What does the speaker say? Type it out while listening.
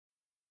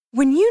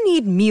When you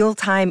need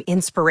mealtime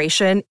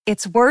inspiration,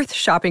 it's worth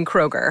shopping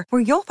Kroger,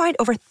 where you'll find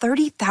over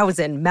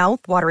 30,000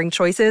 mouth-watering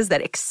choices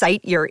that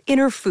excite your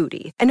inner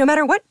foodie. And no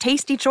matter what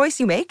tasty choice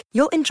you make,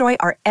 you'll enjoy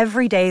our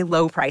everyday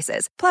low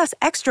prices, plus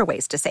extra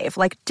ways to save,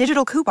 like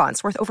digital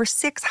coupons worth over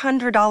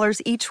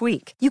 $600 each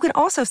week. You can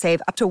also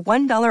save up to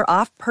 $1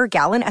 off per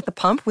gallon at the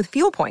pump with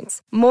fuel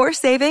points. More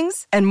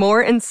savings and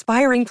more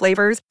inspiring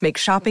flavors make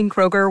shopping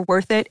Kroger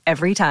worth it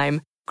every time.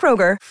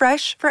 Kroger,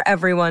 fresh for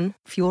everyone.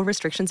 Fuel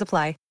restrictions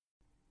apply.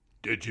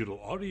 Digital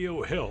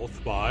Audio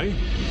Health by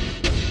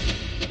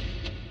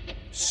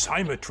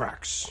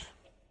Cymatrax.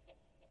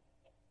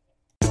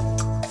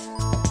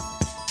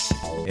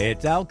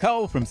 It's Al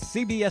Cole from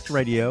CBS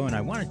Radio, and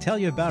I want to tell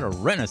you about a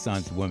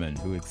Renaissance woman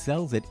who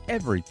excels at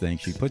everything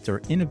she puts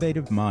her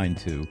innovative mind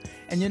to.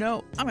 And you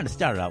know, I'm going to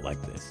start it out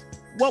like this.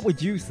 What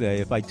would you say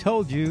if I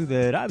told you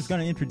that I was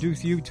going to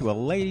introduce you to a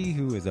lady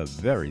who is a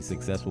very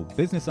successful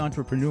business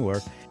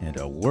entrepreneur and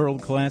a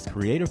world-class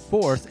creative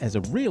force as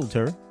a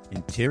realtor,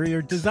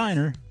 interior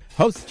designer,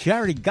 hosts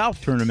charity golf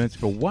tournaments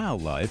for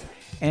wildlife,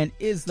 and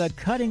is the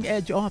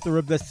cutting-edge author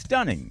of the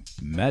stunning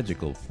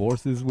Magical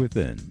Forces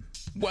Within?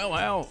 Well,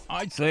 Al,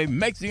 I'd say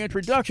make the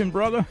introduction,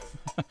 brother.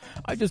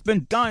 I've just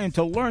been dying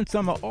to learn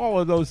some of all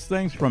of those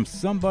things from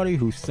somebody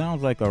who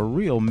sounds like a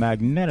real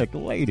magnetic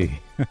lady.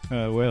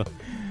 Well,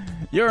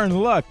 you're in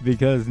luck,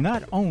 because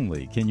not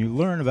only can you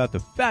learn about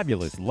the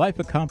fabulous life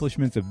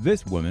accomplishments of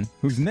this woman,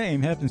 whose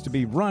name happens to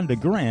be Rhonda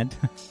Grant,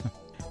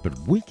 but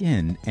week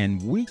in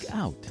and week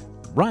out,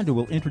 Rhonda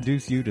will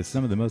introduce you to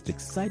some of the most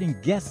exciting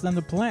guests on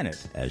the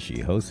planet as she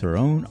hosts her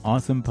own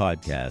awesome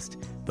podcast,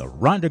 The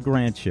Rhonda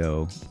Grant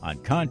Show, on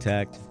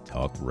Contact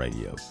Talk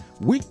Radio.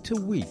 Week to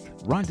week,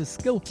 Rhonda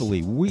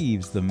skillfully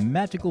weaves the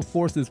magical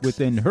forces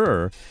within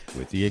her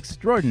with the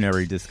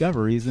extraordinary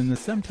discoveries in the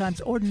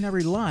sometimes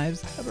ordinary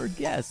lives of her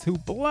guests, who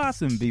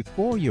blossom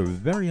before your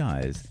very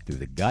eyes through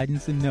the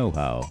guidance and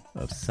know-how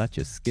of such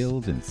a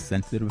skilled and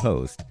sensitive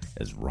host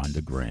as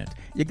Rhonda Grant.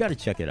 You got to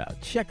check it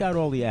out. Check out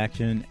all the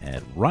action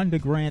at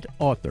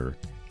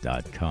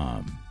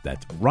RhondaGrantAuthor.com.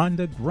 That's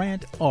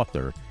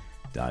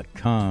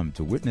RhondaGrantAuthor.com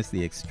to witness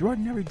the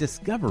extraordinary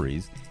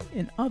discoveries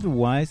in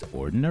otherwise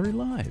ordinary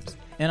lives.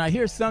 And I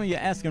hear some of you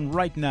asking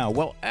right now,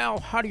 well,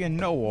 Al, how do you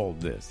know all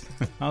this?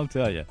 I'll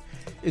tell you.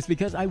 It's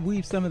because I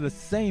weave some of the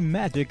same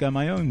magic on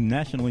my own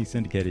nationally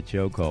syndicated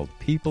show called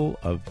People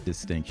of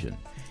Distinction.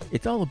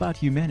 It's all about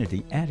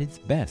humanity at its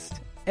best.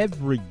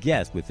 Every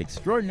guest with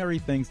extraordinary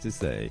things to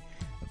say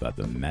about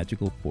the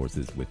magical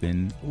forces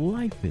within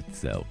life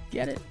itself.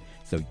 Get it?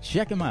 So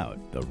check them out.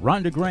 The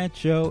Rhonda Grant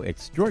Show,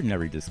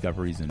 Extraordinary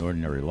Discoveries in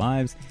Ordinary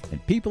Lives,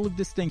 and People of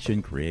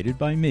Distinction, created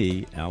by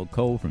me, Al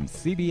Cole from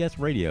CBS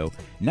Radio,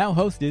 now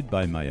hosted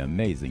by my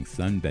amazing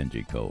son,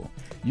 Benji Cole.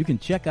 You can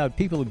check out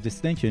People of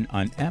Distinction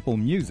on Apple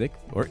Music,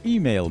 or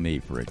email me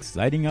for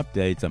exciting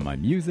updates on my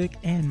music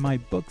and my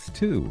books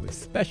too,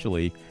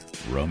 especially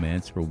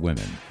Romance for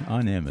Women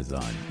on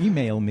Amazon.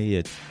 Email me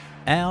at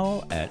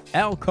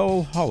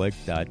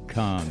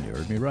al@alcoholic.com. You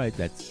heard me right.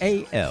 That's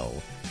AL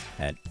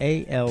at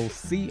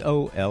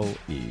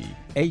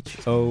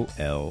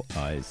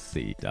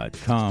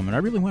ALCOLEHOLIC.com. And I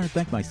really want to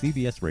thank my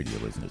CBS radio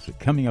listeners for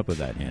coming up with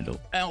that handle,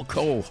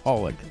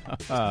 Alcoholic.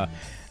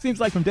 Seems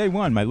like from day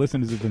one, my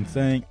listeners have been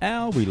saying,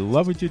 Al, we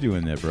love what you're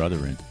doing there,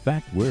 brother. In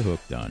fact, we're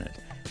hooked on it.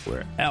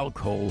 We're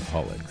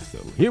alcoholics. So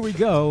here we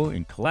go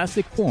in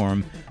classic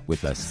form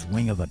with a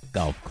swing of a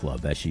golf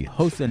club as she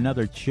hosts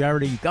another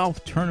charity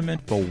golf tournament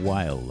for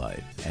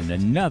wildlife and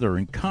another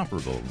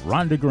incomparable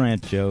Rhonda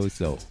Grant show.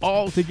 So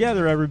all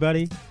together,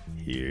 everybody,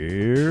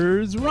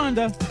 here's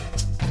Rhonda.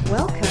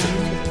 Welcome to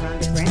the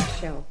Rhonda Grant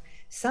Show.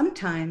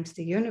 Sometimes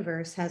the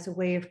universe has a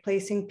way of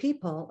placing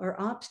people or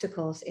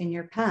obstacles in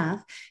your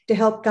path to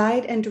help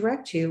guide and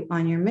direct you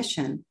on your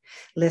mission.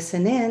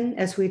 Listen in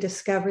as we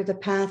discover the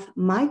path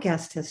my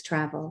guest has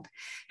traveled.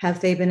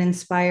 Have they been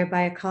inspired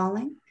by a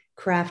calling,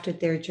 crafted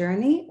their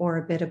journey, or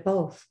a bit of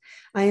both?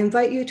 I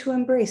invite you to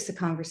embrace the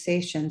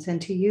conversations and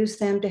to use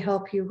them to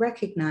help you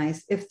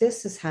recognize if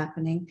this is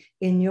happening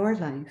in your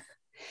life.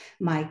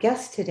 My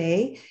guest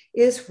today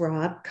is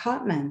Rob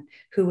Kopman,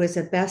 who is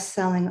a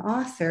best-selling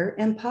author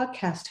and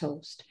podcast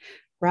host.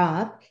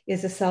 Rob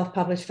is a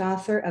self-published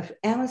author of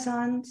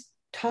Amazon's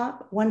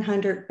Top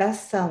 100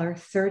 bestseller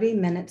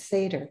 30-Minute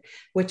Seder,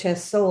 which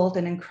has sold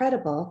an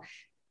incredible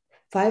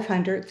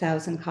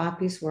 500,000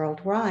 copies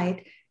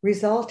worldwide,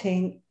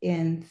 resulting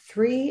in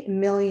 $3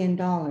 million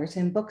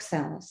in book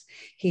sales.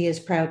 He is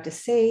proud to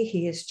say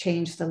he has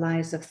changed the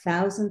lives of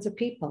thousands of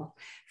people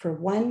for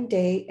one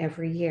day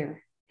every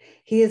year.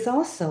 He is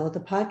also the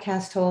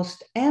podcast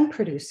host and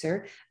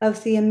producer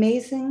of the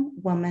Amazing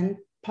Woman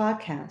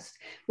podcast,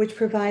 which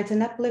provides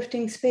an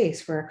uplifting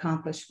space where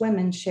accomplished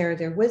women share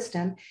their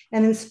wisdom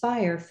and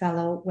inspire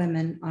fellow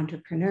women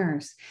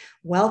entrepreneurs.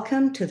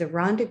 Welcome to the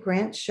Rhonda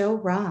Grant Show,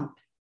 Rob.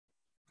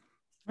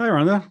 Hi,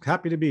 Rhonda.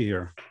 Happy to be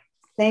here.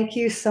 Thank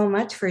you so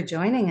much for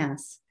joining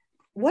us.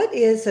 What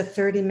is a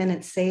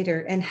 30-minute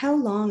Seder and how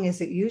long is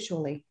it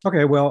usually?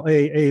 Okay, well,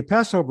 a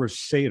Passover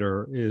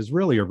Seder is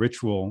really a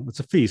ritual. It's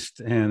a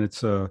feast, and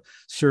it's a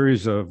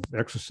series of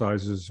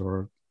exercises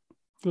or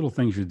little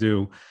things you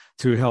do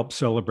to help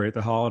celebrate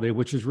the holiday,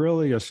 which is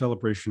really a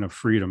celebration of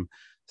freedom.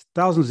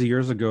 Thousands of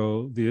years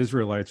ago, the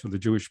Israelites or the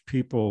Jewish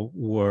people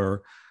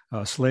were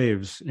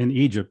slaves in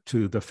Egypt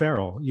to the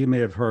Pharaoh. You may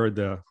have heard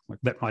like,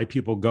 let my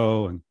people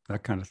go and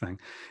that kind of thing.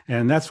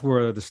 And that's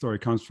where the story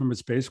comes from.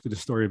 It's basically the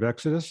story of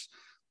Exodus.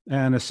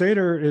 And a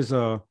Seder is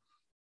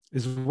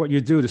what you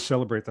do to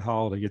celebrate the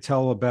holiday. You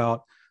tell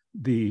about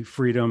the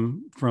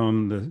freedom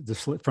from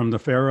the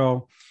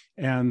Pharaoh,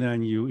 and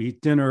then you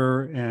eat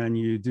dinner and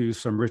you do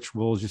some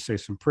rituals, you say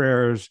some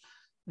prayers.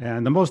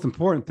 And the most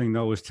important thing,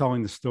 though, is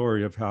telling the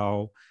story of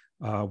how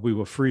we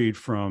were freed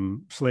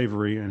from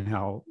slavery and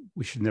how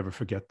we should never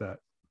forget that.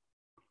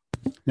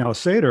 Now, a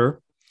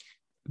Seder,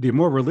 the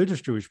more religious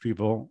Jewish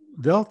people,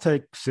 they'll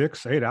take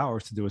 6-8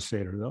 hours to do a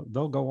Seder.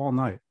 They'll go all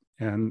night.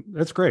 And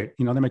that's great.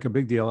 You know, they make a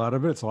big deal out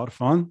of it. It's a lot of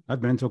fun. I've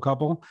been to a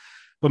couple.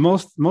 But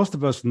most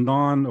of us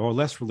non or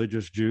less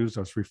religious Jews,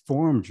 us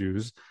Reformed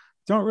Jews,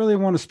 don't really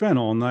want to spend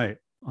all night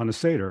on a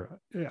Seder.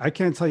 I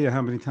can't tell you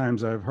how many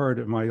times I've heard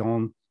at my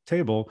own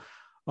table,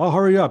 oh,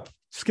 hurry up,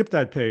 skip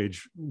that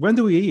page. When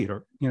do we eat?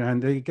 Or, you know,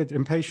 and they get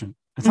impatient.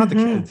 It's not the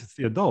kids, it's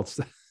the adults.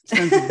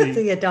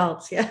 The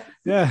adults, yeah.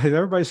 Yeah,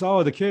 everybody saw,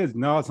 oh, the kids.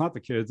 No, it's not the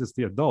kids, it's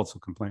the adults who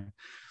complain.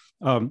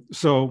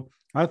 So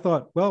I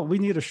thought, well, we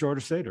need a shorter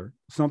Seder,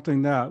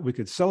 something that we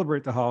could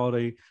celebrate the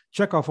holiday,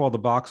 check off all the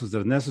boxes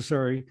that are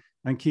necessary,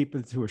 and keep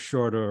it to a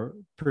shorter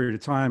period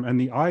of time. And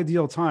the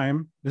ideal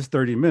time is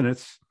 30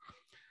 minutes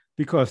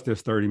because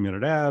there's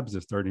 30-minute abs,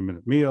 there's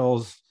 30-minute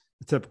meals.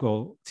 The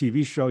typical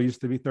TV show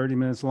used to be 30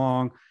 minutes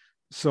long.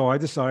 So I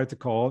decided to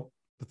call it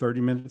the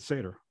 30-minute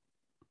Seder.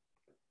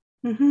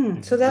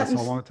 Mm-hmm. So that's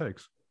how long it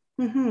takes.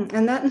 Mm-hmm.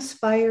 And that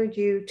inspired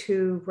you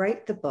to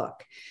write the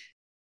book.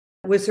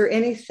 Was there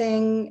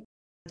anything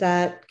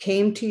that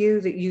came to you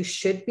that you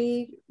should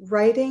be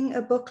writing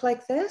a book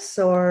like this,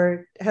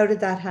 or how did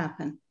that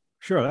happen?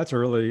 Sure, that's a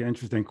really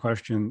interesting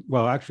question.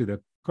 Well, actually,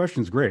 the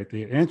question's great.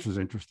 The answer is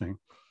interesting.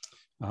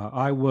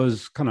 I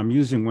was kind of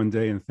musing one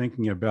day and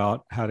thinking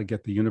about how to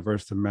get the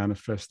universe to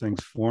manifest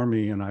things for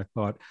me. And I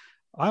thought,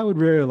 I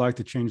would really like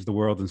to change the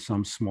world in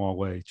some small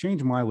way,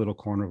 change my little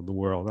corner of the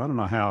world. I don't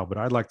know how, but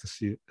I'd like to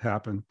see it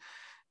happen.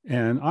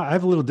 And I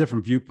have a little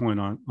different viewpoint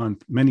on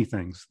many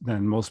things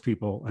than most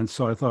people. And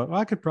so I thought, well,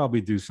 I could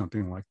probably do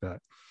something like that.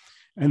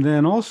 And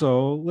then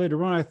also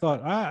later on, I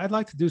thought I'd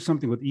like to do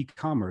something with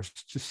e-commerce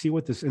to see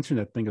what this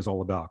internet thing is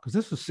all about, because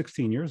this was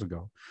 16 years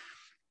ago.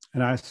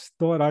 And I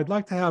thought I'd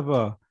like to have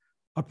a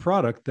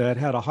product that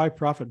had a high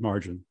profit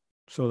margin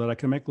so that I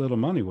can make a little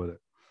money with it.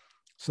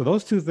 So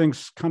those two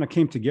things kind of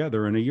came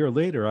together. And a year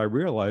later, I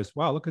realized,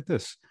 wow, look at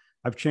this.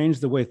 I've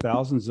changed the way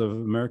thousands of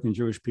American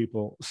Jewish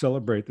people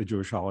celebrate the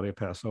Jewish holiday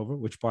Passover,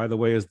 which, by the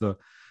way, is the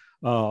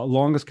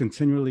longest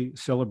continually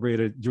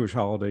celebrated Jewish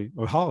holiday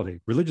or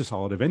religious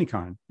holiday of any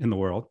kind in the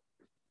world.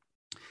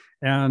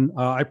 And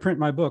I print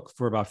my book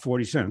for about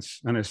 40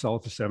 cents and I sell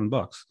it for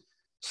 $7.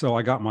 So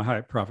I got my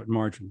high profit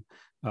margin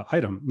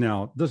item.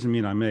 Now, it doesn't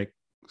mean I make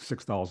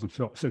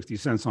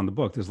 $6.60 on the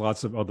book. There's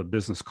lots of other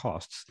business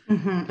costs.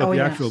 Mm-hmm. But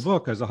the actual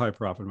book has a high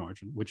profit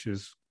margin, which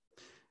is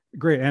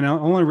great. And the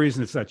only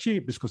reason it's that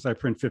cheap is because I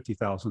print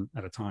 50,000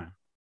 at a time.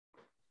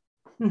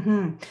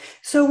 Mm-hmm.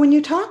 So when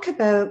you talk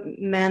about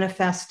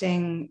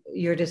manifesting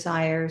your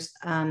desires,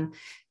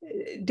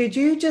 did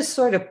you just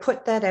sort of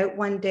put that out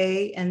one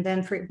day and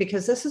then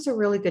because this is a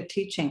really good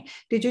teaching,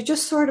 did you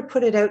just sort of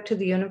put it out to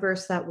the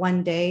universe that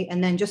one day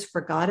and then just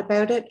forgot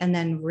about it and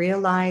then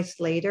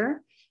realized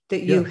later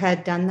that you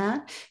had done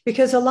that?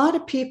 Because a lot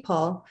of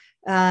people,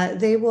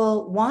 they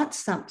will want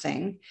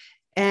something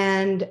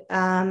and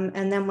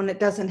then when it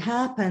doesn't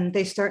happen,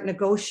 they start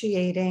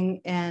negotiating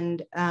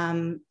and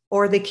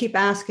or they keep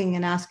asking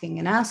and asking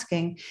and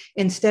asking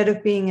instead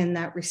of being in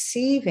that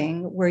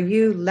receiving where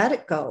you let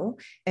it go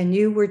and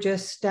you were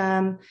just,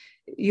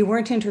 you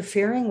weren't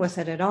interfering with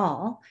it at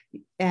all.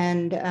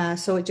 And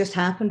so it just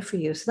happened for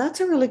you. So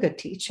that's a really good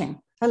teaching.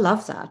 I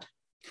love that.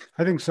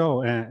 I think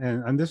so.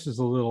 And this is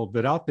a little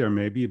bit out there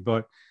maybe,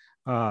 but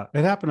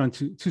it happened on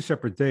two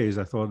separate days.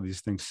 I thought of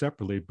these things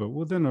separately, but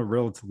within a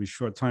relatively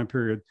short time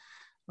period.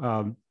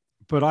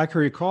 But I can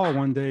recall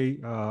one day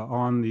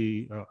on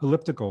the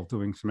elliptical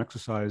doing some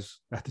exercise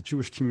at the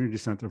Jewish Community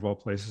Center of all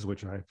places,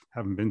 which I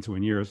haven't been to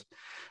in years.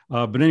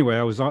 But anyway,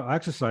 I was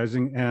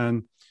exercising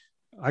and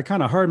I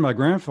kind of heard my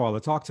grandfather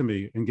talk to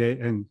me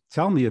and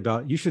tell me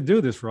about, you should do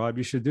this, Rob.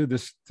 You should do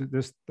this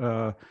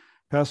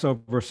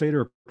Passover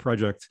Seder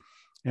project.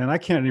 And I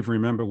can't even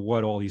remember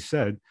what all he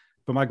said,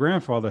 but my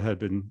grandfather had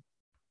been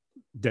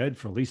dead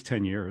for at least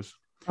 10 years.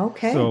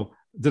 Okay. So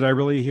did I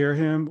really hear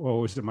him,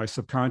 or was it my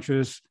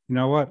subconscious? You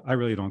know what? I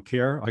really don't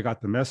care. I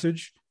got the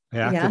message, I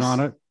acted on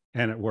it,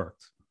 and it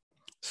worked.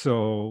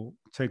 So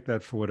take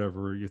that for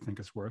whatever you think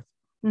it's worth.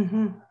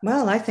 Mm-hmm.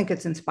 Well, I think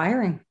it's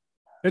inspiring.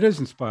 It is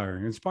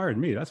inspiring. It inspired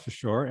me, that's for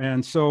sure.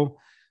 And so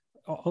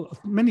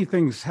many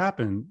things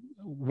happened.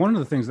 One of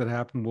the things that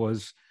happened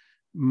was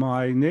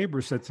my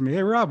neighbor said to me,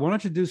 "Hey, Rob, why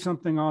don't you do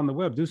something on the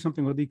web? Do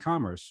something with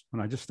e-commerce."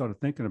 And I just started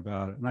thinking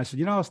about it. And I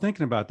said, I was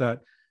thinking about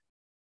that.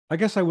 I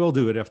guess I will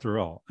do it after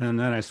all. And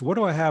then I said, what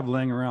do I have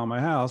laying around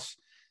my house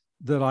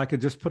that I could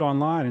just put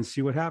online and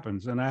see what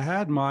happens? And I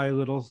had my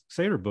little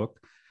Seder book,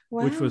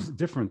 Wow. which was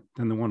different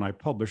than the one I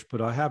published,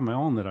 but I have my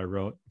own that I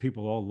wrote.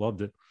 People all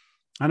loved it.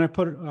 And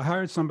I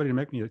hired somebody to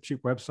make me a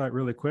cheap website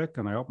really quick.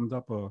 And I opened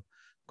up a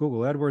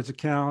Google AdWords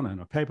account and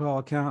a PayPal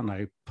account, and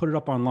I put it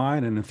up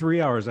online. And in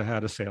 3 hours, I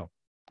had a sale.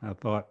 I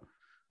thought,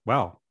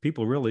 wow,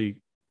 people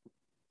really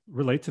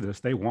relate to this.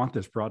 They want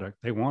this product.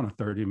 They want a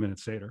 30-minute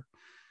Seder.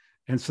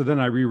 And so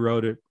then I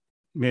rewrote it,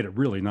 made it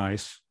really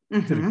nice,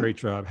 did a great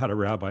job, had a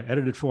rabbi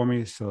edit it for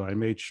me. So I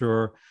made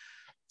sure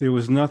there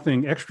was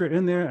nothing extra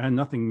in there and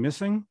nothing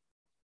missing.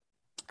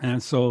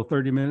 And so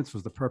 30 minutes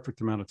was the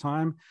perfect amount of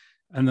time.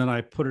 And then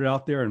I put it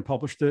out there and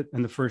published it.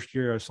 And the first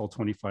year I sold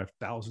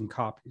 25,000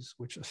 copies,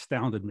 which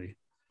astounded me.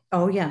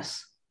 Oh,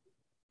 yes.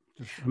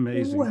 Just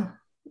amazing. Well,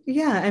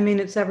 yeah, I mean,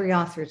 it's every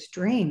author's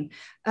dream.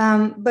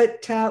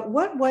 But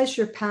what was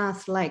your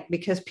path like?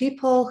 Because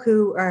people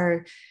who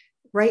are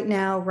right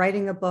now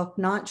writing a book,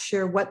 not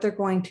sure what they're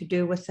going to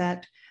do with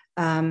it,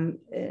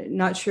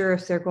 not sure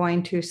if they're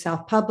going to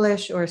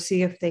self-publish or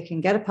see if they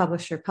can get a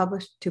publisher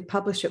to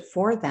publish it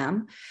for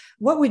them,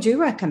 what would you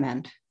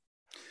recommend?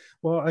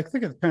 Well, I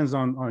think it depends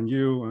on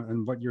you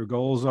and what your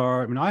goals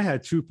are. I mean, I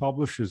had 2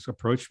 publishers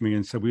approach me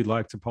and said, "We'd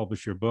like to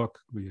publish your book.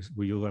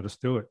 Will you let us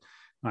do it?"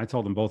 And I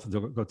told them both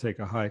to go take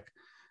a hike,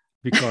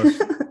 because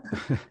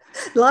a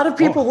lot of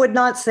people would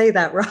not say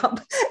that,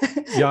 Rob.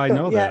 Yeah, I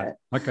know that.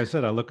 Like I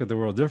said, I look at the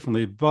world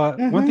differently. But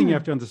one thing you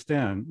have to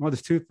understand, well,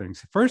 there's 2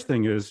 things. First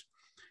thing is,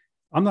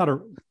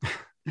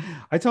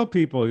 I tell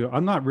people,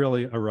 I'm not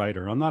really a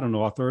writer. I'm not an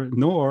author,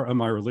 nor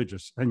am I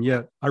religious. And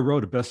yet I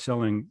wrote a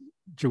best-selling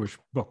Jewish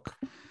book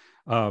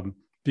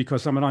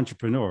because I'm an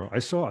entrepreneur. I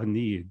saw a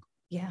need,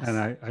 yes,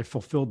 and I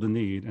fulfilled the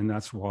need. And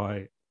that's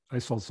why I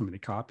sold so many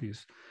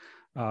copies.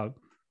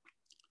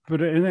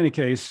 But in any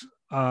case,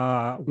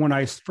 when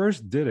I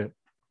first did it,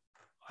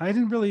 I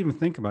didn't really even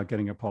think about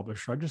getting a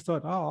publisher. I just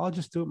thought, I'll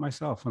just do it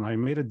myself. And I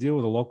made a deal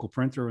with a local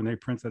printer, and they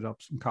printed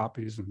up some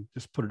copies and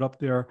just put it up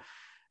there.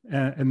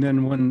 And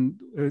then when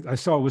I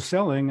saw it was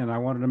selling and I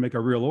wanted to make a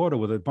real order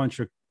with a bunch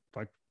of,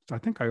 I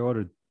think I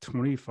ordered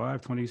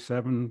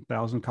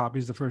 27,000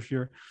 copies the first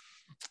year.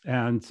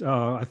 And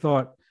I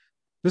thought,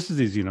 this is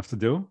easy enough to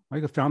do.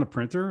 I found a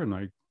printer, and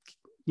I'm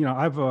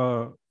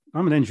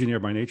an engineer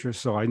by nature,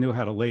 so I knew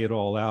how to lay it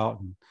all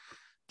out and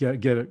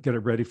get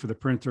it ready for the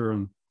printer.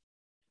 And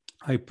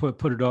I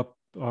put it up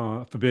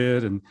for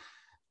bid, and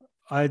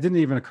it didn't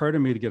even occur to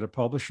me to get a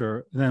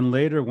publisher. And then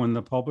later, when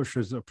the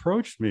publishers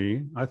approached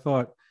me, I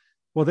thought,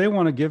 well, they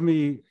want to give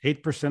me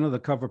 8% of the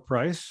cover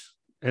price,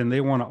 and they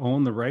want to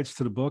own the rights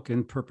to the book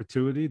in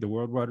perpetuity, the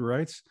worldwide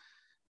rights.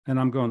 And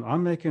I'm going,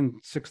 I'm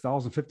making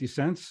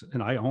 $6.50,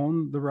 and I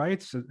own the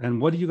rights. And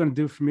what are you going to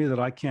do for me that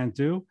I can't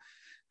do?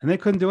 And they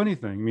couldn't do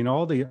anything. I mean,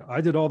 I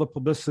did all the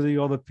publicity,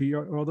 all the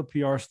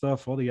PR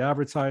stuff, all the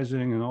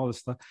advertising, and all this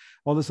stuff,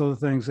 all this other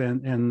things.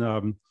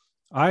 And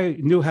I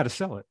knew how to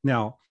sell it.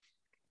 Now,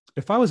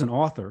 if I was an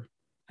author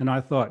and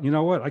I thought, you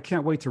know what, I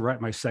can't wait to write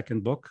my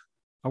second book,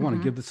 I want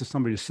to give this to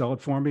somebody to sell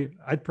it for me,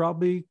 I'd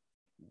probably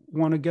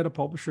want to get a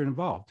publisher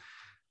involved.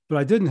 But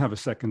I didn't have a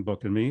second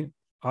book in me.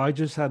 I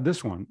just had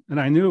this one, and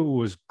I knew it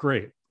was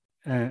great.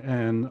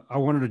 And I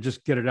wanted to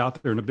just get it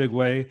out there in a big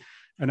way.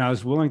 And I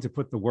was willing to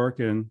put the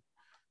work in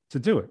to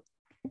do it.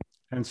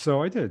 And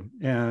so I did.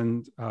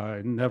 And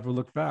I never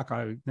looked back.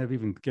 I never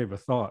even gave a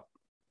thought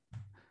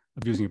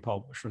of using a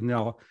publisher.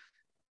 Now,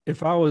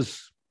 if I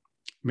was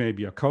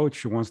maybe a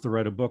coach who wants to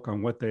write a book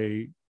on what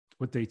they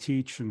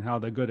teach and how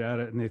they're good at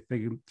it, and they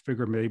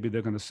figure maybe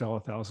they're going to sell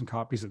 1,000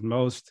 copies at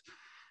most,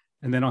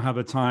 and they don't have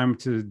the time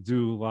to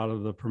do a lot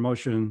of the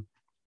promotion,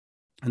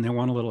 and they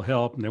want a little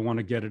help, and they want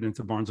to get it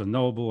into Barnes and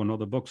Noble and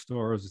other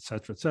bookstores, et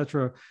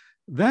cetera,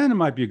 then it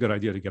might be a good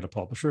idea to get a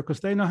publisher, because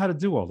they know how to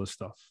do all this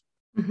stuff.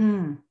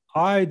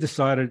 I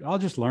decided I'll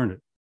just learn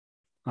it.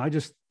 I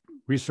just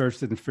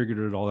researched it and figured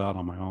it all out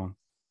on my own.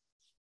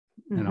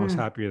 And I was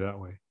happy that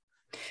way.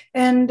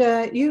 And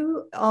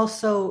you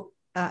also,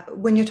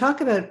 when you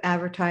talk about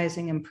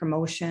advertising and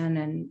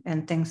promotion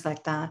and things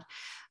like that,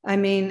 I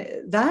mean,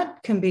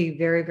 that can be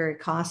very, very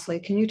costly.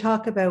 Can you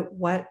talk about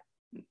what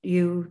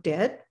you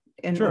did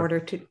in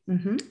order to?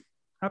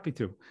 Happy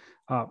to.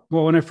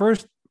 Well, when I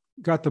first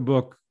got the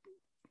book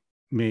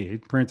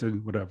made,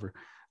 printed, whatever,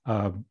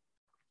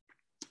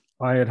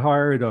 I had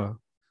hired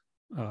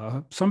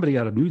somebody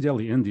out of New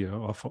Delhi, India,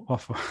 off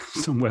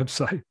some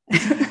website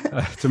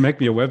to make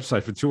me a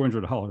website for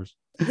 $200.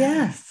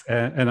 Yes.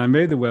 And I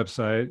made the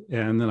website,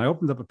 and then I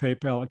opened up a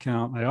PayPal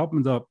account. I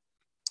opened up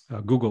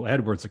a Google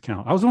AdWords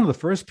account. I was one of the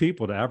first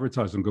people to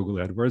advertise on Google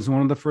AdWords, and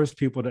one of the first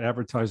people to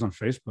advertise on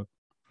Facebook.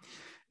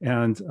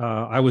 And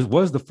I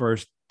was the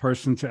first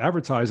person to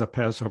advertise a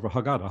Passover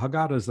Haggadah.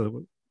 Haggadah is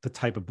the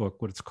type of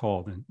book, what it's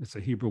called. And it's a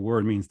Hebrew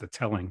word, means the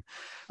telling.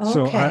 Okay.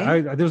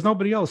 So there's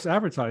nobody else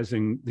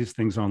advertising these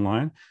things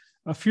online.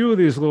 A few of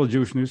these little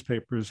Jewish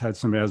newspapers had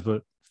some ads,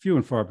 but few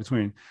and far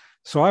between.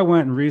 So I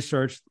went and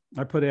researched.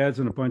 I put ads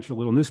in a bunch of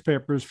little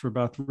newspapers for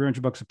about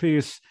 $300 a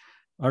piece.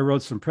 I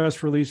wrote some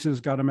press releases,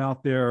 got them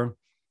out there.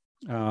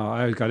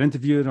 I got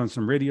interviewed on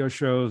some radio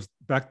shows.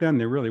 Back then,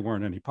 there really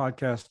weren't any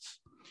podcasts.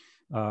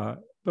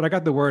 But I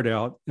got the word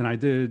out, and I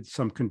did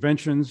some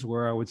conventions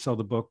where I would sell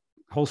the book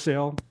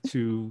wholesale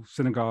to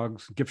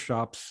synagogues, gift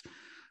shops.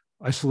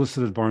 I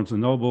solicited Barnes &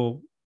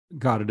 Noble,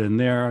 got it in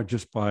there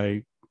just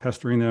by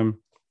pestering them.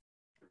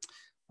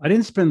 I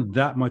didn't spend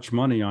that much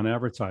money on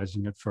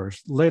advertising at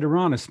first. Later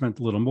on, I spent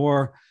a little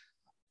more.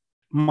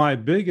 My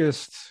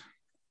biggest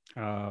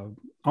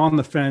on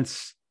the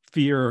fence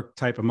fear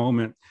type of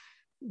moment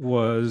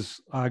was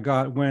I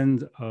got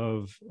wind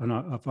of an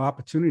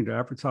opportunity to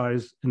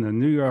advertise in the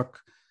New York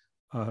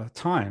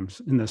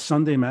Times, in the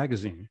Sunday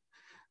magazine.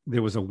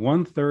 There was a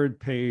 1/3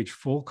 page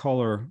full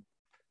color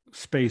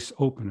space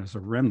open as a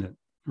remnant.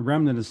 A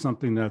remnant is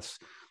something they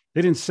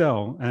didn't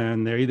sell,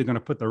 and they're either going to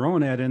put their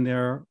own ad in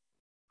there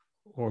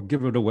or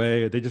give it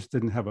away. They just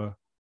didn't have a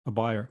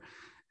buyer.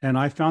 And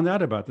I found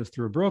out about this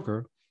through a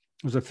broker.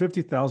 It was a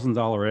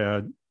 $50,000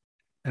 ad,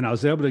 and I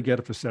was able to get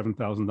it for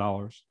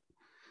 $7,000.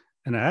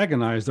 And I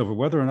agonized over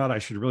whether or not I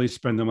should really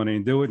spend the money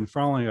and do it. And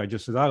finally, I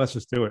just said, let's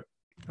just do it.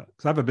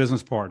 Because I have a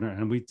business partner,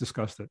 and we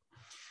discussed it.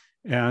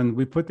 And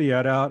we put the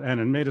ad out, and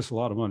it made us a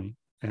lot of money.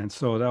 And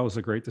so that was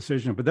a great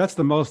decision. But that's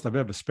the most I've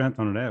ever spent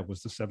on an ad,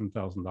 was the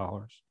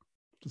 $7,000.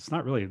 It's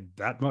not really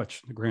that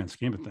much in the grand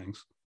scheme of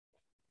things.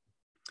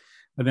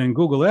 And then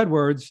Google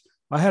AdWords,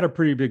 I had a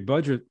pretty big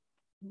budget.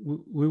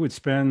 We would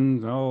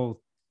spend,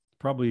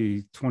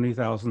 probably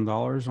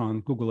 $20,000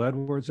 on Google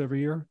AdWords every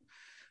year.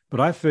 But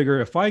I figure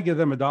if I give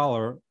them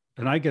 $1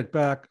 and I get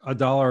back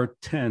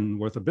 $1.10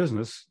 worth of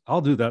business,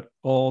 I'll do that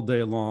all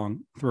day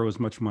long, throw as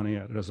much money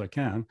at it as I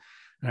can.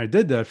 And I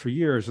did that for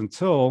years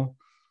until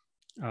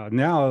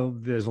now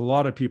there's a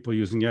lot of people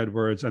using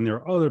AdWords, and there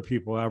are other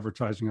people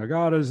advertising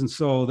Agadas. And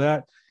so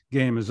that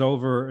game is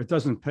over. It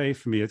doesn't pay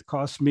for me. It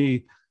costs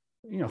me,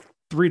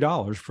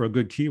 $3 for a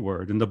good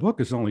keyword. And the book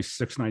is only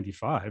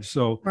 $6.95.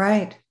 So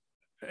right.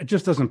 It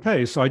just doesn't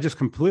pay. So I just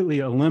completely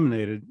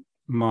eliminated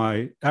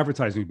my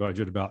advertising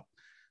budget about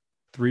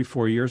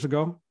 3-4 years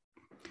ago.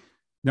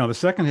 Now, the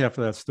second half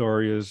of that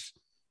story is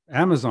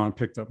Amazon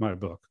picked up my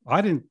book.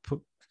 I didn't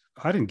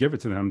give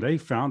it to them. They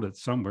found it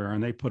somewhere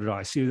and they put it out.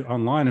 I see it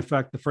online. In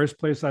fact, the first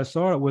place I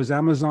saw it was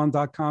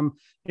Amazon.com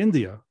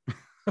India.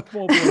 Of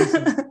all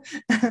places.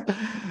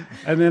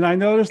 And then I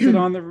noticed it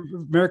on the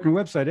American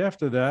website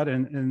after that,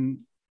 and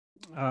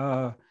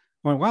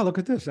went, wow, look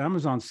at this.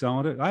 Amazon's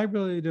selling it. I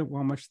really didn't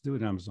want much to do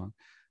with Amazon.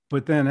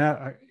 But then,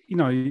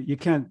 you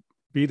can't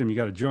beat them. You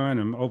got to join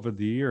them. Over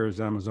the years,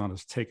 Amazon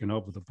has taken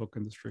over the book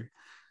industry.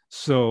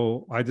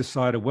 So I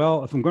decided,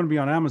 well, if I'm going to be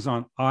on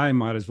Amazon, I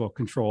might as well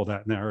control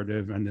that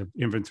narrative and the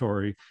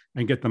inventory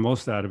and get the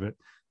most out of it.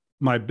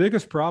 My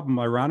biggest problem,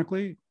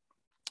 ironically,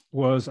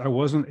 was I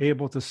wasn't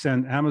able to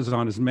send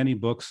Amazon as many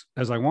books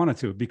as I wanted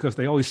to, because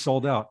they always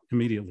sold out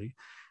immediately.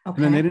 Okay.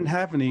 And then they didn't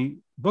have any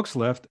books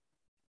left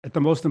at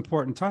the most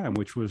important time,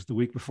 which was the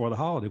week before the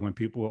holiday when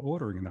people were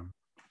ordering them.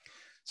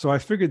 So I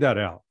figured that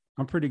out.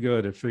 I'm pretty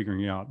good at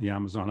figuring out the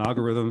Amazon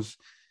algorithms.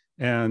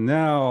 And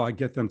now I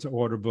get them to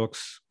order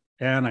books,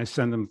 and I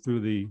send them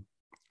through the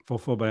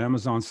Fulfilled by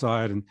Amazon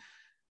side. And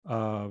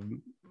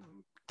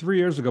 3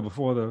 years ago,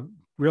 before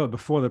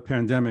the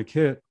pandemic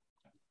hit,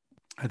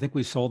 I think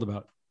we sold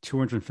about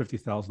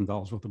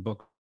 $250,000 worth of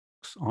books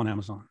on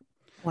Amazon.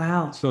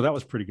 Wow. So that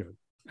was pretty good.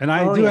 And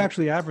I do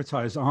actually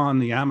advertise on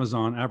the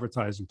Amazon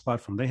advertising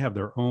platform. They have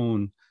their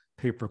own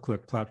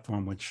pay-per-click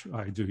platform, which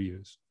I do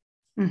use.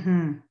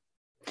 Mm-hmm.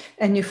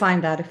 And you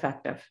find that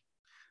effective?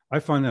 I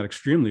find that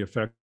extremely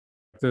effective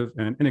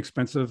and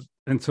inexpensive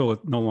until it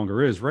no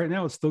longer is. Right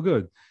now, it's still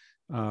good.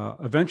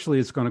 Eventually,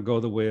 it's going to go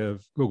the way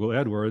of Google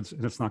AdWords,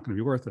 and it's not going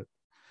to be worth it.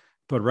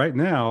 But right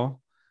now,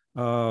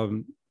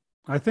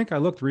 I think I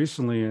looked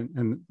recently,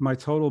 and my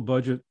total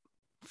budget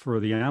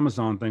for the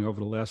Amazon thing over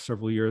the last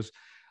several years,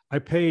 I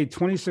paid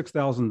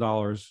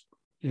 $26,000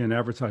 in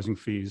advertising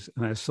fees,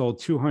 and I sold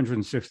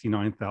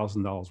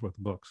 $269,000 worth of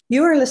books.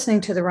 You are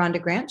listening to The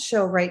Rhonda Grant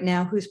Show right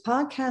now, whose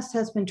podcast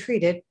has been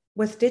treated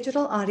with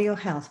digital audio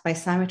health by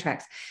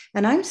Simatrax.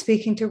 And I'm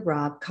speaking to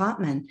Rob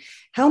Kopman.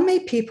 How may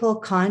people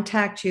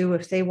contact you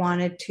if they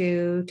wanted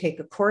to take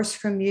a course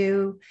from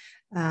you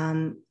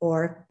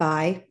or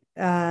buy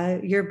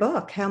your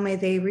book? How may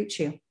they reach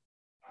you?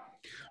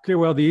 Okay,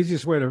 well, the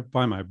easiest way to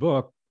buy my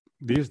book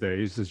these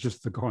days is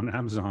just to go on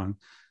Amazon.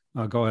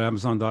 Go to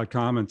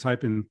Amazon.com and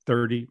type in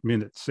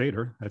 30-minute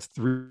Seder. That's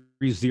 30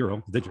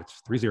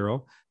 digits,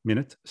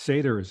 30-minute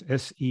Seder is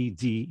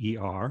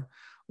SEDER.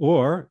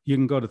 Or you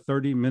can go to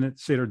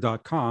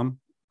 30minuteseder.com.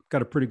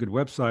 Got a pretty good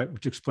website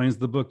which explains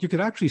the book. You could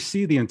actually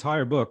see the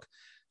entire book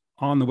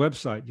on the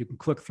website. You can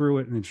click through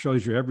it and it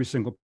shows you every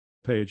single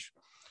page,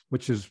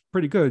 which is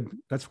pretty good.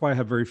 That's why I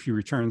have very few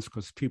returns,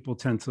 because people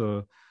tend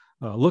to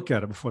look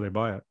at it before they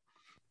buy it.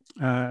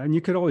 And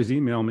you could always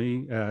email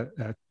me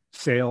at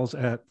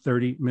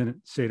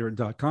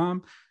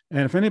sales@30minuteseder.com.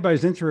 And if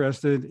anybody's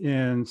interested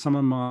in some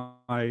of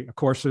my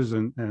courses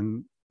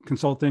and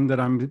consulting that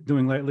I'm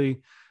doing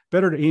lately,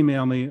 better to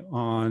email me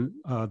on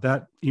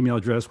that email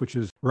address, which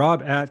is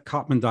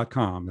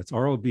rob@kopman.com. That's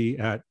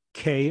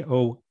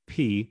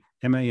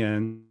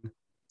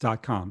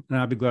rob@kopman.com. And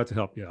I'd be glad to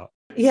help you out.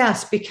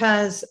 Yes,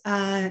 because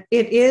it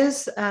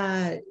is,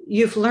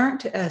 you've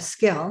learned a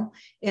skill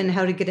in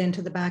how to get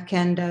into the back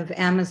end of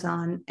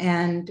Amazon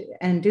and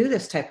do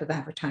this type of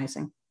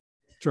advertising.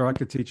 Sure, I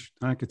could teach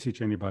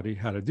anybody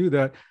how to do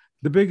that.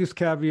 The biggest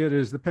caveat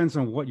is depends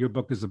on what your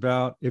book is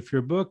about. If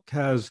your book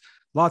has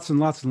lots and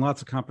lots and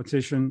lots of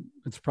competition,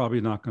 it's probably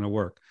not going to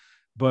work.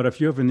 But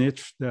if you have a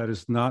niche that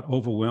is not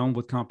overwhelmed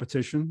with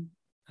competition,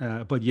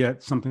 but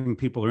yet something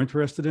people are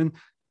interested in,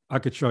 I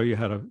could show you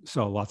how to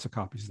sell lots of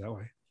copies that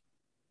way.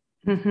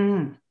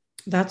 Mm-hmm.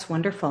 That's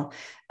wonderful.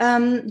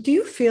 Do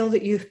you feel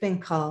that you've been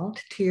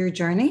called to your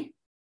journey?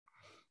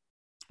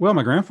 Well,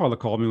 my grandfather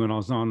called me when I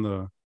was on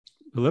the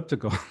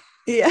elliptical.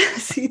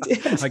 Yes, he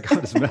did. I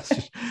got his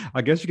message.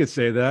 I guess you could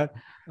say that.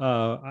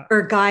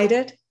 Or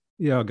guided.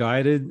 Yeah,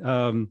 guided.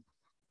 I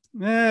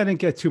didn't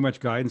get too much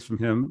guidance from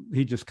him.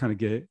 He just kind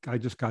of I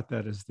just got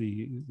that as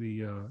the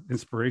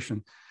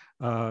inspiration.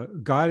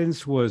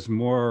 Guidance was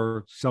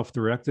more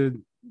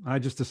self-directed. I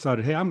just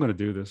decided, hey, I'm going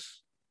to do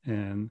this.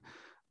 And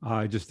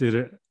I just did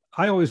it.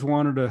 I always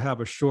wanted to have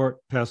a short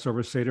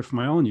Passover Seder for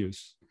my own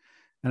use.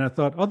 And I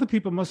thought other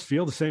people must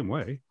feel the same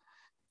way.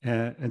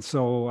 And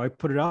so I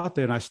put it out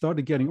there and I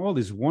started getting all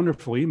these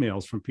wonderful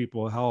emails from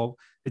people, how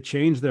it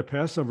changed their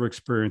Passover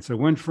experience. It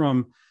went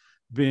from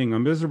being a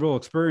miserable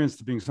experience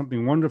to being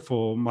something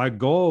wonderful. My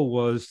goal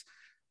was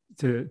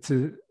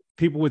to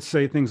people would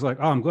say things like,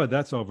 oh, I'm glad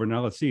that's over.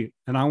 Now let's eat.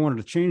 And I wanted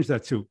to change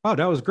that to, oh,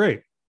 that was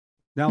great.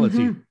 Now let's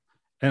eat.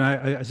 And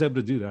I was able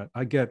to do that.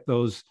 I get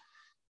those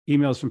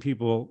emails from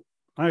people.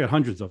 I got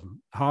hundreds of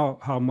them,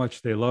 how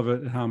much they love it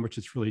and how much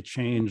it's really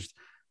changed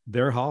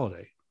their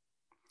holiday.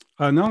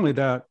 Not only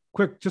that,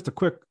 just a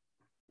quick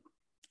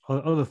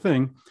other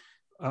thing.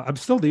 I'm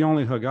still the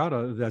only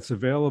Haggadah that's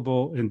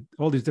available in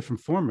all these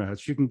different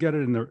formats. You can get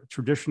it in the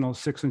traditional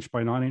 6-inch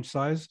by 9-inch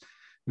size,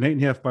 an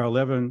 8.5 by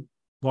 11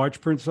 large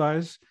print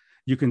size.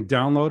 You can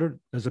download it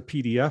as a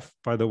PDF.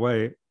 By the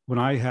way, when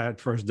I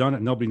had first done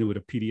it, nobody knew what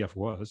a PDF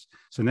was.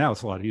 So now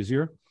it's a lot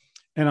easier.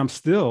 And I'm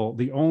still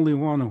the only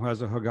one who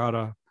has a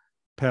Haggadah,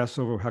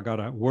 Passover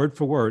Haggadah, word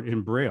for word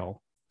in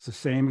Braille. It's the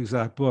same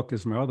exact book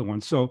as my other one.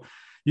 So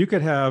you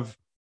could have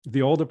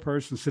the older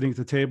person sitting at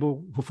the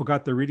table who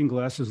forgot their reading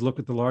glasses, look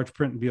at the large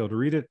print and be able to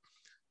read it.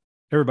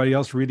 Everybody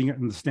else reading it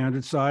in the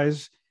standard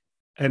size,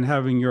 and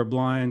having your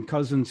blind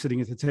cousin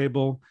sitting at the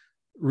table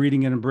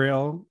reading it in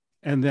Braille.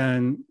 And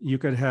then you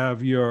could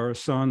have your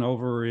son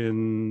over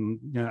in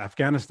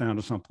Afghanistan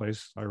or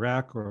someplace,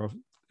 Iraq or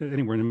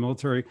anywhere in the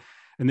military,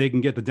 and they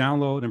can get the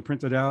download and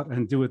print it out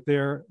and do it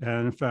there.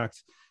 And in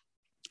fact,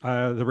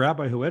 the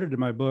rabbi who edited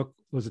my book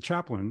was a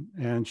chaplain,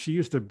 and she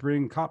used to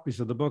bring copies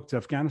of the book to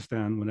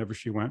Afghanistan whenever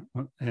she went.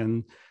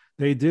 And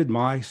they did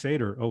my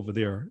Seder over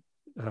there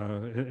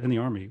in the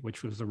Army,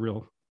 which was a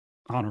real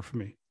honor for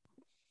me.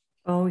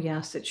 Oh,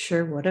 yes, it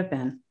sure would have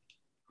been.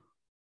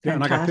 Yeah,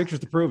 and I got pictures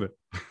to prove it.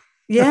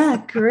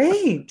 Yeah,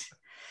 great.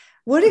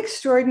 What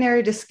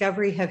extraordinary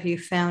discovery have you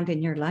found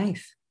in your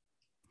life?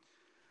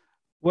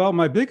 Well,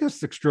 my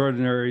biggest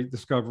extraordinary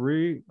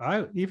discovery,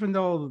 even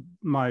though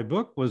my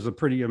book was a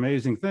pretty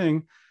amazing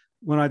thing,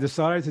 when I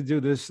decided to do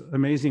this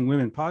Amazing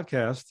Women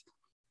podcast,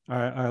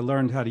 I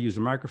learned how to use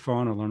a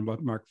microphone. I learned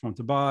what microphone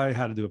to buy,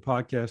 how to do a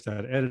podcast,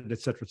 how to edit, et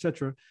cetera, et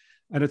cetera.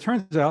 And it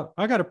turns out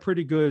I got a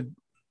pretty good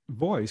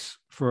voice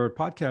for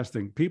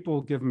podcasting.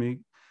 People give me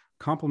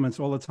compliments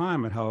all the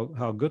time at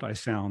how good I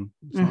sound.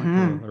 Like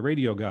a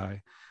radio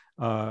guy,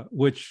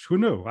 which who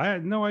knew? I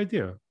had no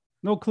idea,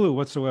 no clue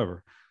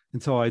whatsoever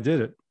until I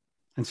did it.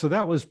 And so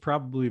that was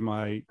probably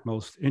my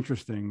most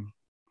interesting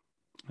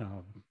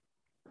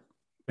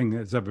thing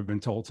that's ever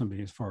been told to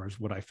me, as far as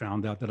what I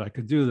found out that I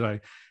could do, that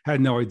I had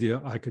no idea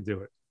I could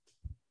do it.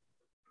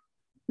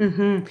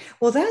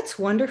 Well, that's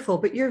wonderful,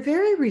 but you're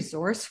very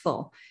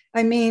resourceful.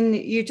 I mean,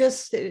 you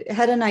just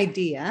had an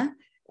idea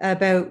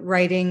about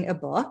writing a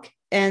book,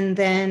 and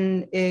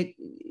then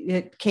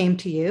it came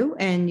to you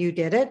and you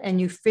did it,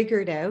 and you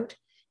figured out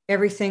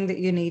everything that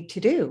you need to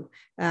do,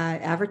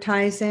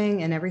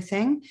 advertising and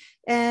everything.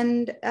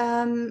 And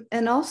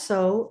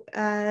also,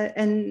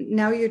 and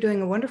now you're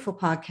doing a wonderful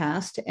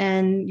podcast,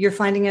 and you're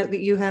finding out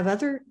that you have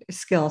other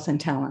skills and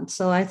talents.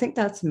 So I think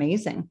that's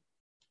amazing.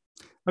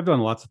 I've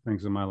done lots of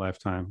things in my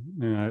lifetime.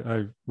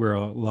 I wear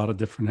a lot of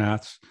different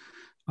hats.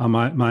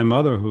 My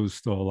mother, who's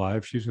still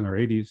alive, she's in her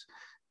 80s,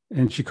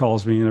 and she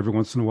calls me, and every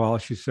once in a while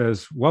she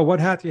says, well,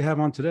 what hat do you have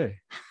on today?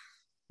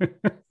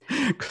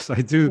 Because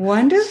I do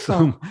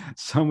wonderful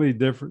so many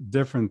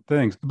different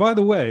things. By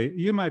the way,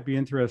 you might be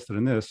interested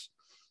in this.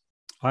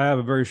 I have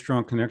a very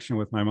strong connection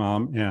with my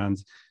mom,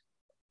 and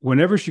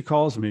whenever she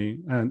calls me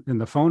and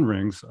the phone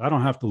rings, I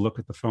don't have to look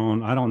at the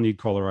phone. I don't need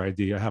caller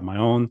ID. I have my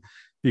own.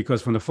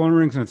 because when the phone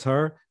rings and it's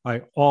her,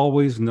 I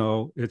always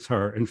know it's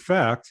her. In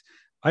fact,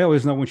 I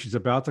always know when she's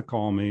about to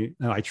call me,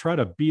 and I try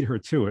to beat her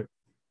to it.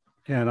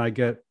 And I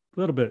get a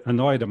little bit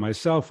annoyed at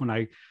myself when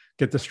I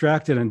get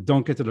distracted and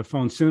don't get to the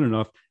phone soon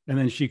enough. And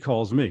then she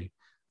calls me.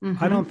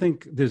 I don't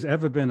think there's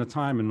ever been a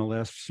time in the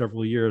last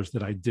several years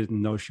that I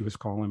didn't know she was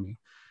calling me,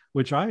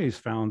 which I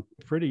found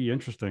pretty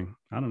interesting.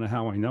 I don't know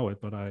how I know it,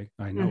 but I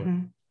know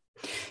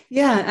it.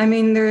 Yeah, I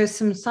mean, there is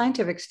some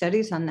scientific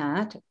studies on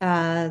that,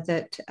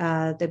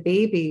 the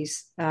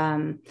babies,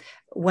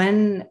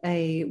 when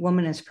a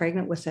woman is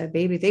pregnant with a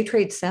baby, they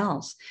trade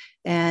cells.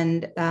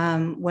 And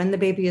when the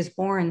baby is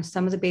born,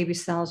 some of the baby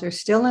cells are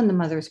still in the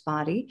mother's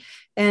body.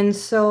 And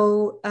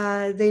so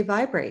they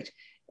vibrate.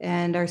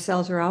 And our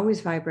cells are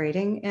always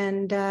vibrating.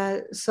 And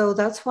so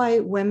that's why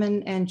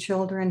women and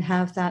children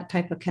have that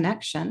type of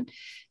connection.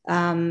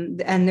 And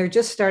they're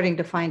just starting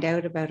to find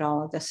out about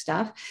all of this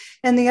stuff.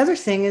 And the other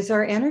thing is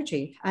our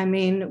energy. I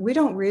mean, we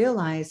don't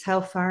realize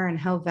how far and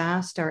how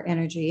vast our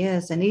energy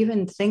is. And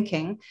even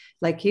thinking,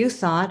 like you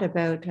thought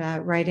about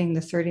writing the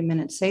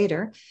 30-minute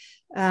Seder,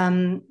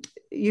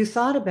 you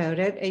thought about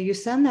it and you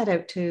send that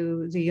out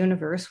to the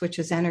universe, which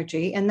is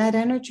energy, and that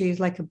energy is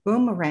like a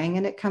boomerang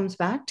and it comes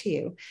back to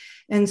you.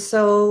 And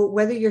so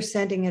whether you're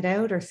sending it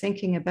out or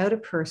thinking about a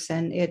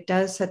person, it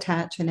does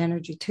attach an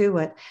energy to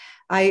it.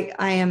 I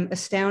am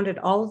astounded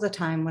all the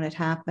time when it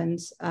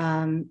happens.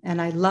 And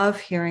I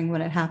love hearing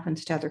when it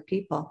happens to other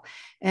people.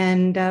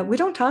 And we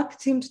don't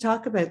seem to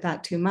talk about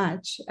that too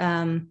much.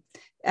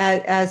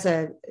 As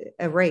a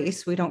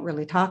race, we don't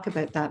really talk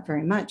about that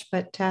very much.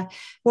 But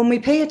when we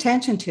pay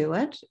attention to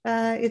it,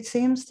 it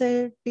seems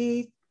to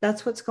be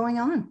that's what's going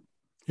on.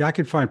 Yeah, I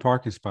can find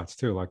parking spots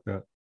too like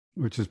that,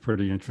 which is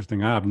pretty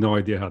interesting. I have no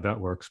idea how that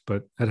works,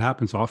 but it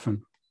happens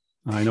often.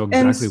 I know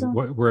exactly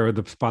where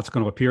the spot's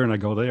going to appear, and I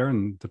go there,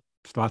 and the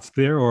spot's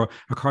there, or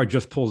a car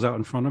just pulls out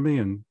in front of me,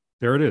 and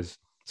there it is.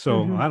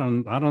 So I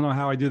don't know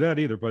how I do that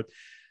either, but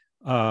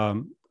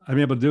I'm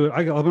able to do it.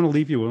 I'm going to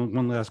leave you with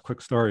one last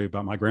quick story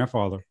about my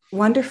grandfather.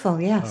 Wonderful,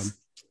 yes.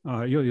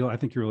 I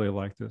think you really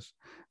like this.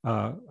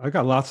 I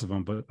got lots of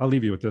them, but I'll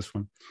leave you with this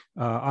one.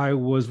 I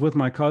was with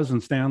my cousin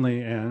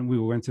Stanley, and we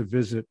went to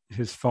visit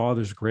his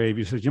father's grave.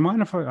 He said, "Do you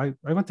mind if I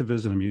went to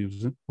visit him? He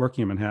was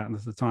working in Manhattan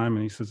at the time,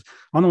 and he says,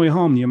 on the way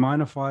home, do you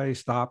mind if I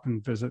stop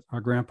and visit our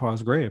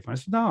grandpa's grave?" I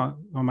said, "No,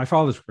 my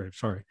father's grave.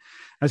 Sorry."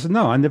 I said,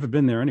 "No, I've never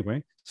been there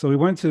anyway." So we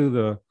went to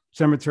the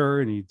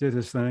cemetery, and he did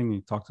his thing.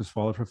 He talked to his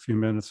father for a few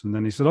minutes, and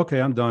then he said,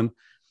 "Okay, I'm done."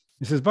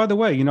 He says, "By the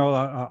way,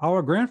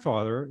 our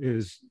grandfather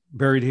is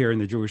buried here in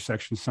the Jewish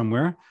section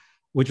somewhere.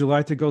 Would you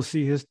like to go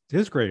see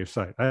his grave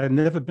site?" I had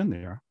never been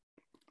there.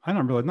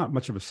 Not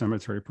much of a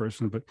cemetery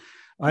person, but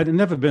I'd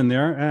never been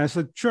there. And I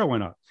said, "Sure, why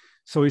not?"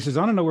 So he says,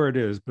 "I don't know where it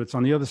is, but it's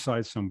on the other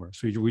side somewhere."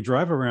 So we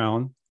drive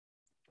around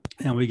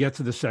and we get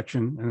to the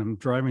section, and I'm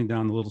driving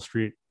down the little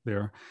street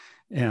there,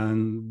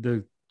 and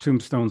the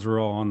tombstones are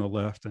all on the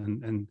left.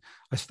 And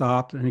I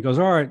stopped, and he goes,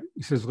 "All right."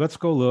 He says, "Let's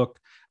go look."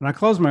 And I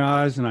closed my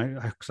eyes, and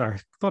I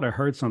thought I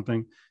heard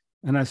something.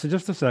 And I said,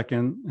 "Just a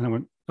second." And I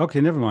went,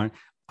 "Okay, never mind.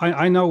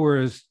 I know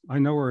where his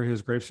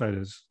gravesite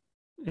is.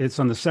 It's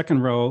on the second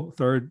row,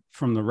 third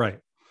from the right."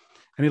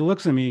 And he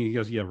looks at me, he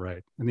goes, "Yeah,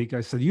 right." And I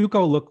said, "You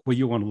go look where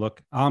you want to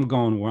look. I'm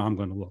going where I'm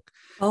going to look."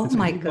 Oh, so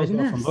my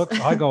goodness.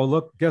 I go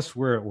look, guess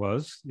where it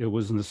was? It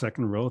was in the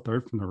second row,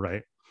 third from the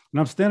right. And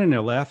I'm standing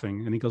there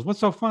laughing. And he goes, "What's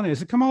so funny?" I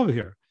said, "Come over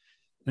here."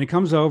 And he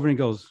comes over and he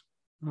goes,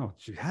 "Oh,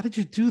 gee, how did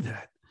you do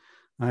that?"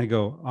 I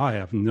go, "I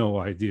have no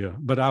idea,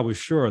 but I was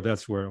sure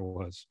that's where it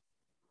was."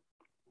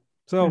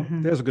 So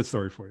there's a good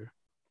story for you.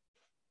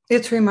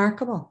 It's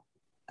remarkable.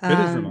 It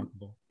is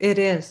remarkable. It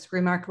is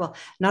remarkable.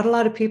 Not a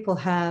lot of people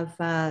have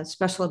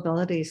special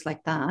abilities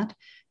like that.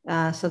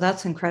 So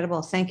that's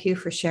incredible. Thank you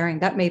for sharing.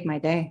 That made my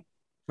day.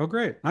 Oh,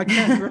 great. I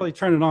can't really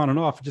turn it on and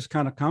off. It just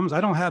kind of comes.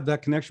 I don't have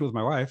that connection with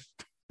my wife.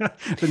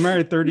 I've been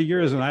married 30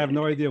 years and I have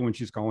no idea when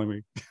she's calling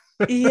me.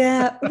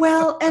 Yeah,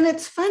 well, and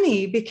it's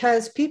funny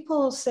because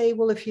people say,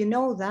 "Well, if you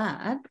know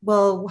that,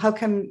 well, how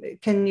can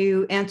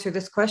you answer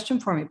this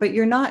question for me?" But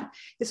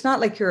it's not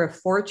like you're a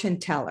fortune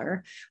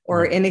teller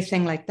or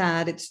anything like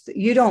that.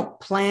 You don't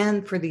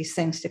plan for these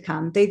things to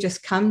come. They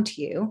just come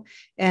to you,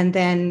 and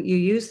then you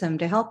use them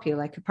to help you,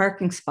 like a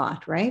parking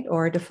spot, right?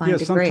 Or to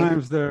find a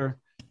grave.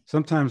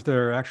 Sometimes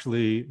they're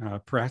actually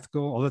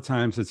practical. Other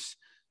times it's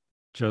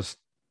just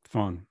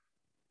fun.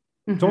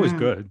 It's always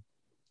good.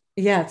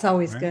 Yeah, it's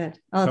always good.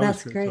 Oh,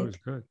 that's great. It's always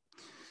good.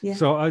 Yeah.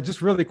 So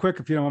just really quick,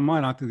 if you don't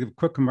mind, I'll have to give a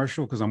quick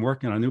commercial because I'm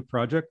working on a new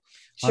project.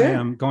 Sure. I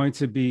am going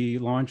to be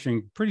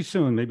launching pretty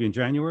soon, maybe in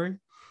January,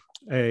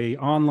 a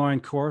online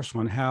course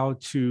on how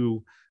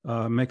to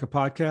make a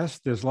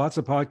podcast. There's lots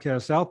of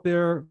podcasts out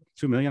there,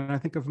 2 million, I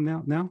think of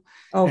them now.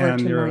 Over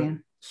 2 million.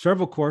 Are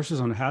several courses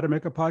on how to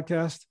make a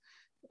podcast,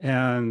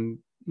 and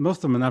most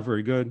of them are not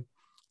very good.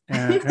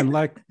 And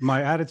like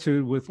my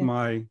attitude with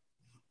my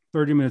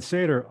 30-minute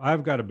Seder,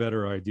 I've got a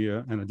better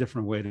idea and a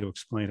different way to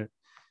explain it.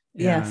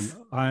 Yes.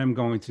 And I'm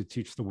going to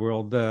teach the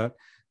world that.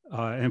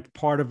 And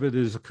part of it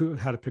is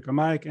how to pick a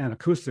mic and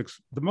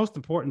acoustics. The most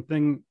important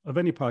thing of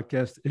any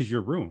podcast is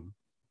your room.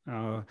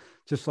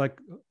 Just like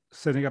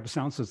setting up a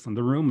sound system,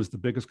 the room is the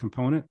biggest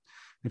component.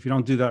 If you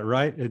don't do that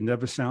right, it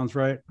never sounds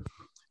right.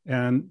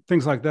 And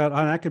things like that.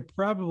 And I could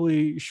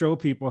probably show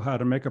people how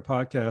to make a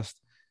podcast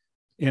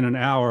in an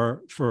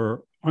hour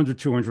for under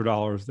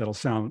 $200 that'll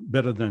sound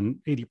better than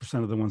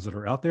 80% of the ones that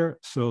are out there.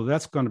 So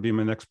that's going to be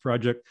my next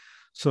project.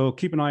 So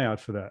keep an eye out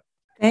for that.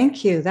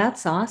 Thank you.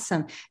 That's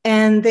awesome.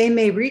 And they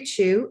may reach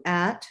you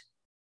at?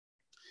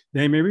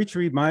 They may reach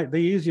me. The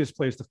easiest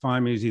place to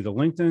find me is either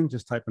LinkedIn,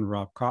 just type in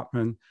Rob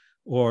Kopman,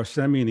 or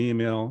send me an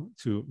email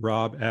to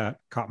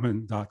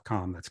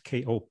rob@kopman.com. That's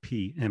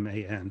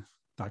KOPMAN.com.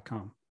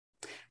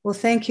 Well,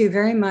 thank you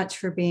very much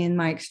for being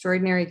my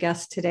extraordinary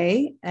guest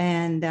today.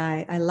 And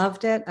I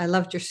loved it. I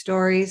loved your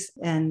stories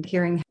and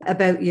hearing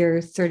about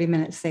your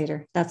 30-minute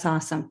Seder. That's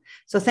awesome.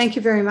 So thank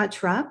you very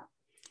much, Rob.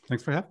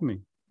 Thanks for having me.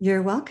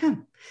 You're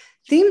welcome.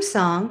 Theme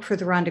song for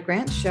the Rhonda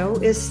Grant Show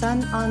is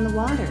Sun on the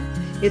Water.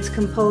 It's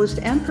composed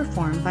and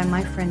performed by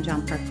my friend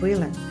John Park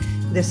Wheeler.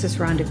 This is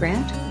Rhonda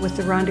Grant with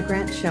the Rhonda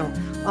Grant Show,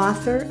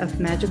 author of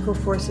Magical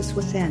Forces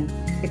Within,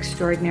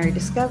 Extraordinary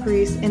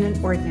Discoveries in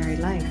an Ordinary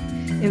Life,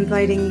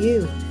 inviting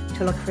you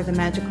to look for the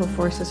magical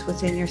forces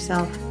within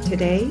yourself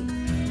today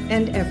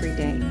and every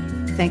day.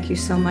 Thank you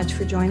so much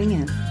for joining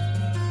in.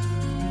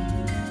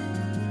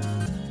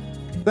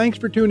 Thanks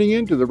for tuning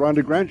in to the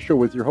Rhonda Grant Show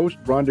with your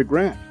host, Rhonda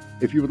Grant.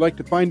 If you would like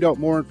to find out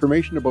more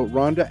information about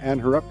Rhonda and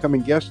her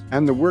upcoming guests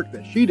and the work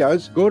that she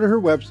does, go to her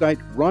website,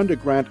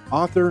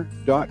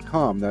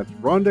 rhondagrantauthor.com. That's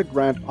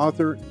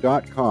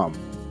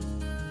rhondagrantauthor.com.